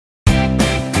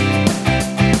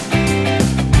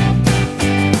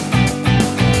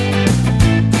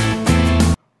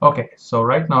Okay, so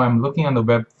right now I'm looking on the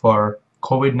web for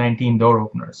COVID-19 door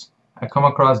openers. I come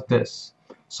across this.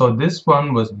 So this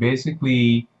one was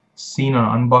basically seen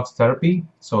on Unbox Therapy.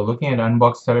 So looking at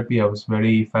Unbox Therapy, I was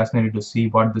very fascinated to see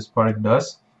what this product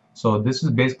does. So this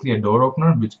is basically a door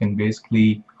opener which can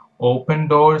basically open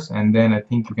doors, and then I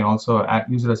think you can also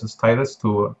use it as a stylus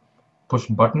to push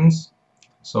buttons.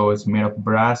 So it's made of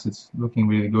brass. It's looking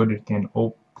really good. It can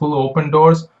pull open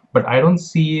doors, but I don't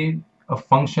see a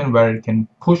function where it can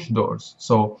push doors.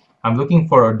 So I'm looking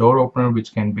for a door opener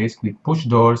which can basically push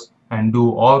doors and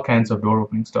do all kinds of door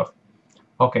opening stuff.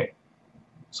 Okay,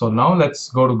 so now let's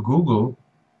go to Google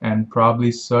and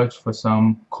probably search for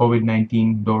some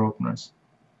COVID-19 door openers.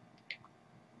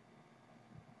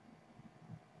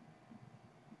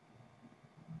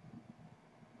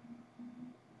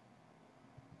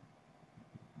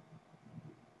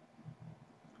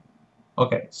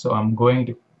 Okay, so I'm going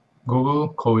to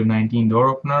Google COVID-19 door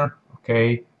opener.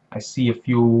 Okay, I see a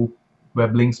few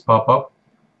web links pop up.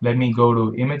 Let me go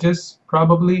to images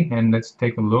probably, and let's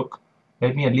take a look.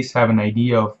 Let me at least have an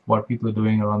idea of what people are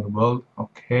doing around the world.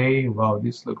 Okay, wow,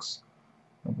 this looks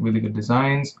like really good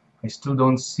designs. I still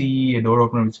don't see a door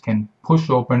opener which can push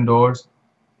open doors.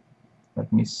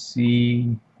 Let me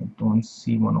see. I don't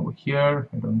see one over here.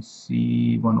 I don't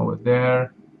see one over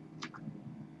there.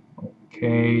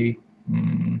 Okay.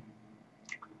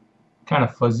 Kind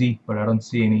of fuzzy, but I don't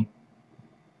see any.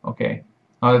 Okay,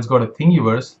 now let's go to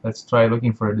Thingiverse. Let's try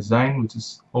looking for a design which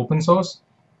is open source,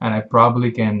 and I probably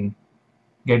can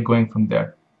get going from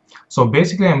there. So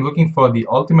basically I'm looking for the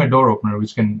ultimate door opener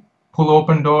which can pull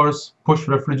open doors, push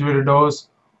refrigerator doors,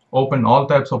 open all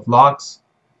types of locks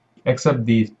except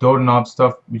the doorknob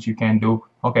stuff which you can do.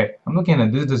 Okay, I'm looking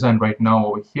at this design right now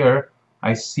over here.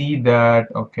 I see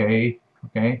that, okay,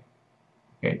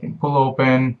 it can pull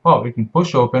open, oh, it can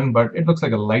push open, but it looks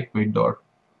like a lightweight door.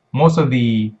 Most of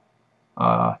the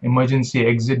emergency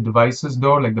exit devices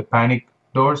door, like the panic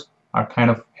doors, are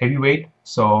kind of heavyweight.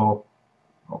 So,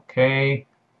 okay,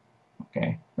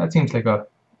 that seems like a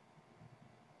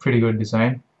pretty good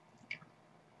design.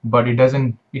 But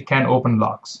it can open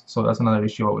locks. So that's another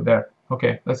issue over there.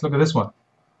 Okay, let's look at this one.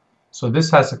 So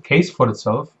this has a case for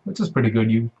itself, which is pretty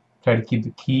good. You try to keep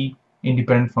the key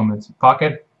independent from its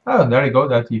pocket. Oh, there you go.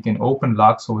 That you can open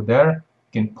locks over there.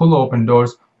 You can pull open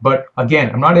doors. But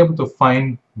again, I'm not able to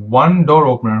find one door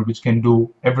opener which can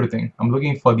do everything. I'm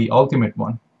looking for the ultimate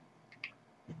one.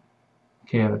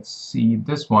 Okay, let's see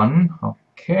this one.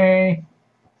 Okay.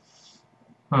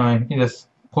 You can just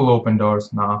pull open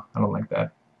doors. Nah, I don't like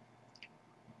that.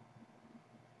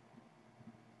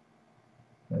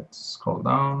 Let's scroll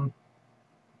down.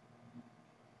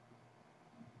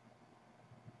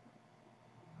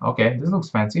 Okay, this looks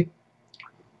fancy.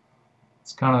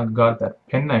 It's kind of got that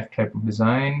penknife type of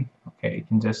design. Okay, you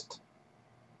can just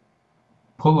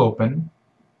pull open.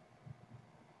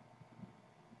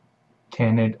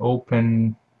 Can it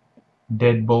open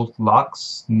deadbolt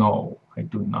locks? No, I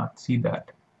do not see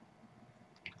that.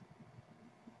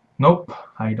 Nope,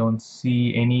 I don't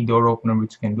see any door opener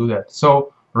which can do that.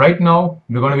 So right now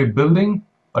we're going to be building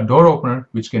a door opener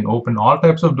which can open all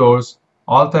types of doors,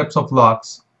 all types of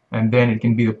locks, and then it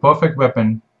can be the perfect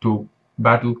weapon to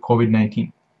battle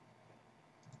COVID-19.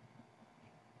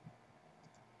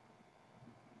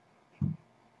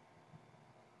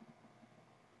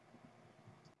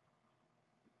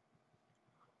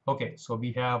 Okay, so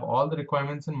we have all the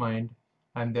requirements in mind,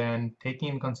 and then taking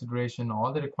in consideration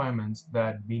all the requirements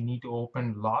that we need to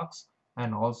open locks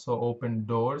and also open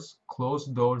doors,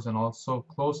 closed doors, and also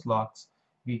closed locks,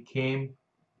 we came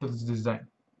to this design.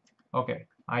 Okay,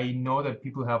 I know that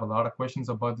people have a lot of questions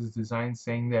about this design,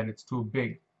 saying that it's too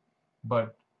big,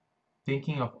 but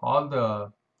thinking of all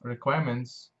the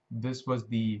requirements, this was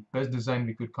the best design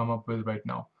we could come up with right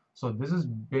now. So this is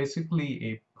basically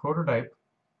a prototype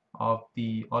of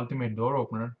the ultimate door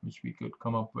opener which we could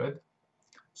come up with.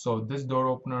 So this door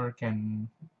opener can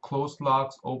close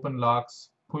locks, open locks,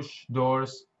 push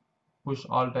doors, push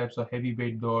all types of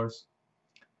heavyweight doors.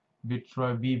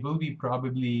 We will be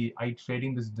probably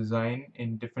iterating this design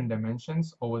in different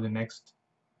dimensions over the next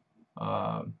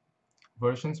uh,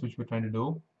 versions which we're trying to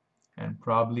do, and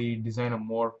probably design a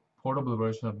more portable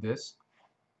version of this.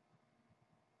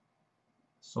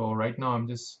 So right now I'm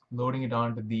just loading it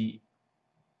onto the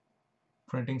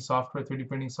printing software, 3D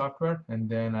printing software, and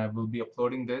then I will be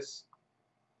uploading this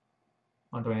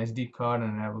onto an SD card,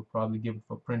 and I will probably give it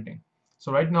for printing.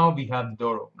 So right now we have the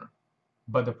door opener,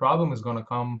 but the problem is going to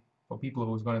come for people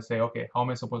who's going to say, okay, how am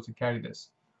I supposed to carry this?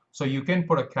 So you can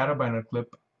put a carabiner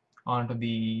clip onto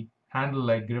the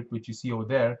handle-like grip which you see over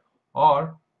there,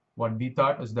 or what we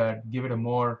thought is that give it a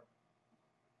more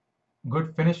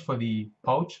good finish for the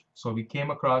pouch. So we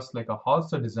came across like a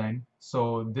holster design.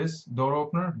 So this door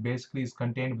opener basically is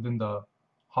contained within the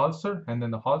holster, and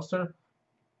then the holster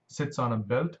sits on a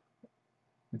belt.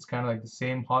 It's kind of like the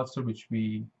same holster which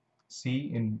we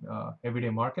see in everyday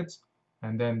markets.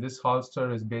 And then this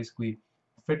holster is basically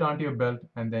fit onto your belt,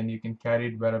 and then you can carry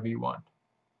it wherever you want.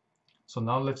 So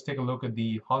now let's take a look at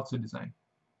the holster design.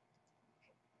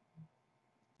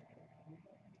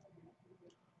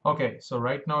 Okay, so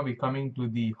right now we're coming to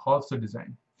the holster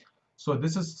design. So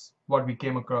this is what we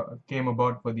came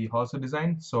about for the holster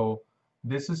design. So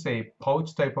this is a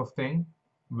pouch type of thing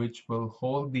which will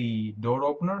hold the door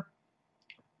opener.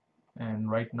 And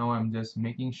right now I'm just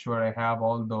making sure I have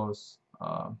all those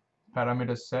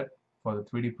parameters set for the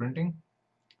 3D printing.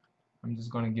 I'm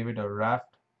just going to give it a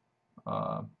raft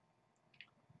uh,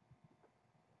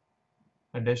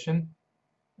 addition,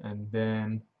 and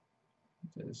then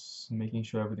just making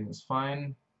sure everything is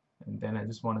fine. And then I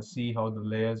just want to see how the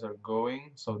layers are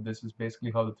going. So this is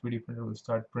basically how the 3D printer will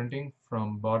start printing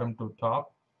from bottom to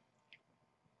top.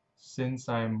 Since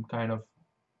I'm kind of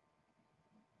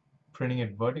printing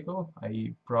it vertical,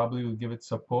 I probably will give it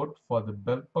support for the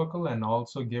belt buckle and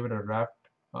also give it a wrapped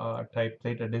type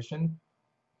plate addition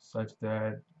such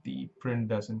that the print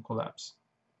doesn't collapse.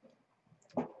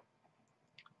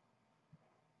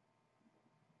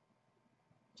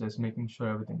 Just making sure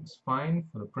everything is fine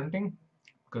for the printing,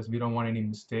 because we don't want any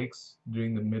mistakes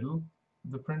during the middle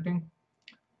of the printing.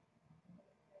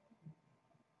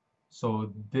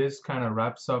 So this kind of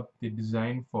wraps up the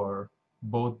design for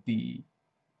both the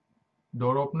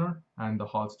door opener and the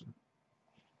holster.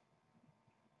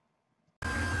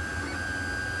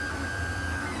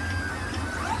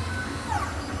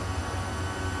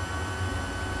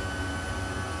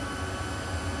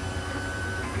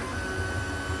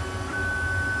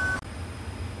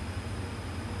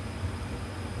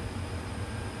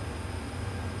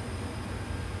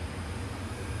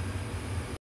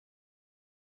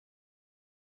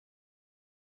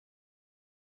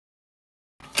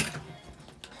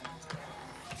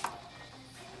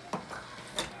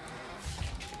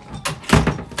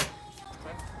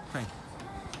 Fine.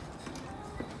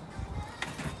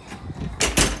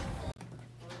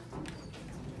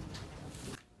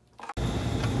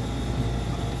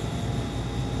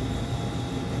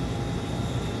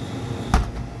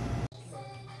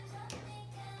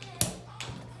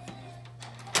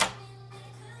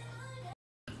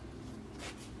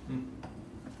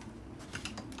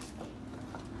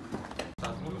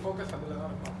 Full focus அதில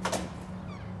தான் இருக்கும்.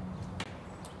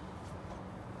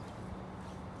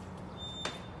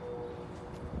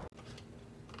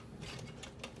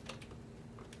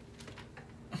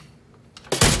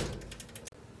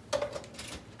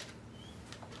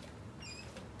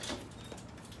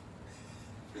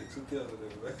 சுத்தி வருது.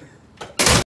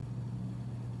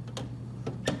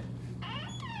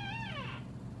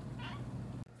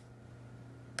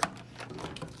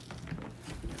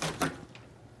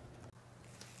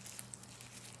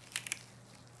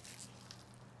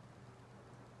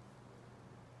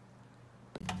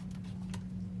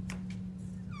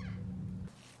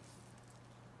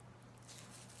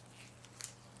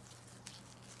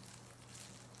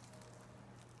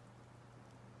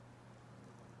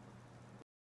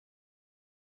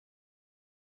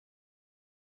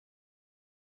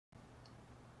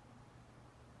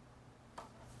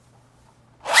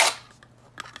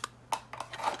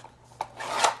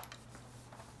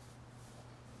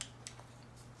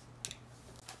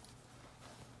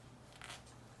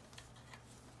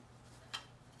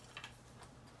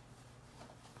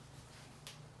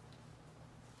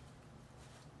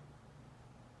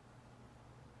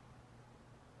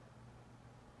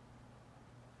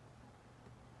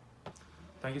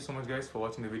 Thank you so much guys for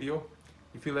watching the video.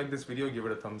 If you like this video, give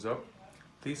it a thumbs up.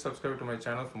 Please subscribe to my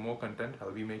channel for more content.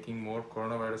 I'll be making more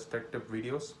coronavirus tech tip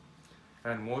videos.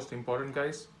 And most important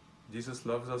guys, Jesus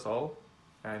loves us all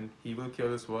and he will cure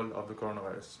this world of the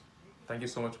coronavirus. Thank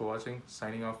you so much for watching.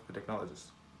 Signing off, the technologist.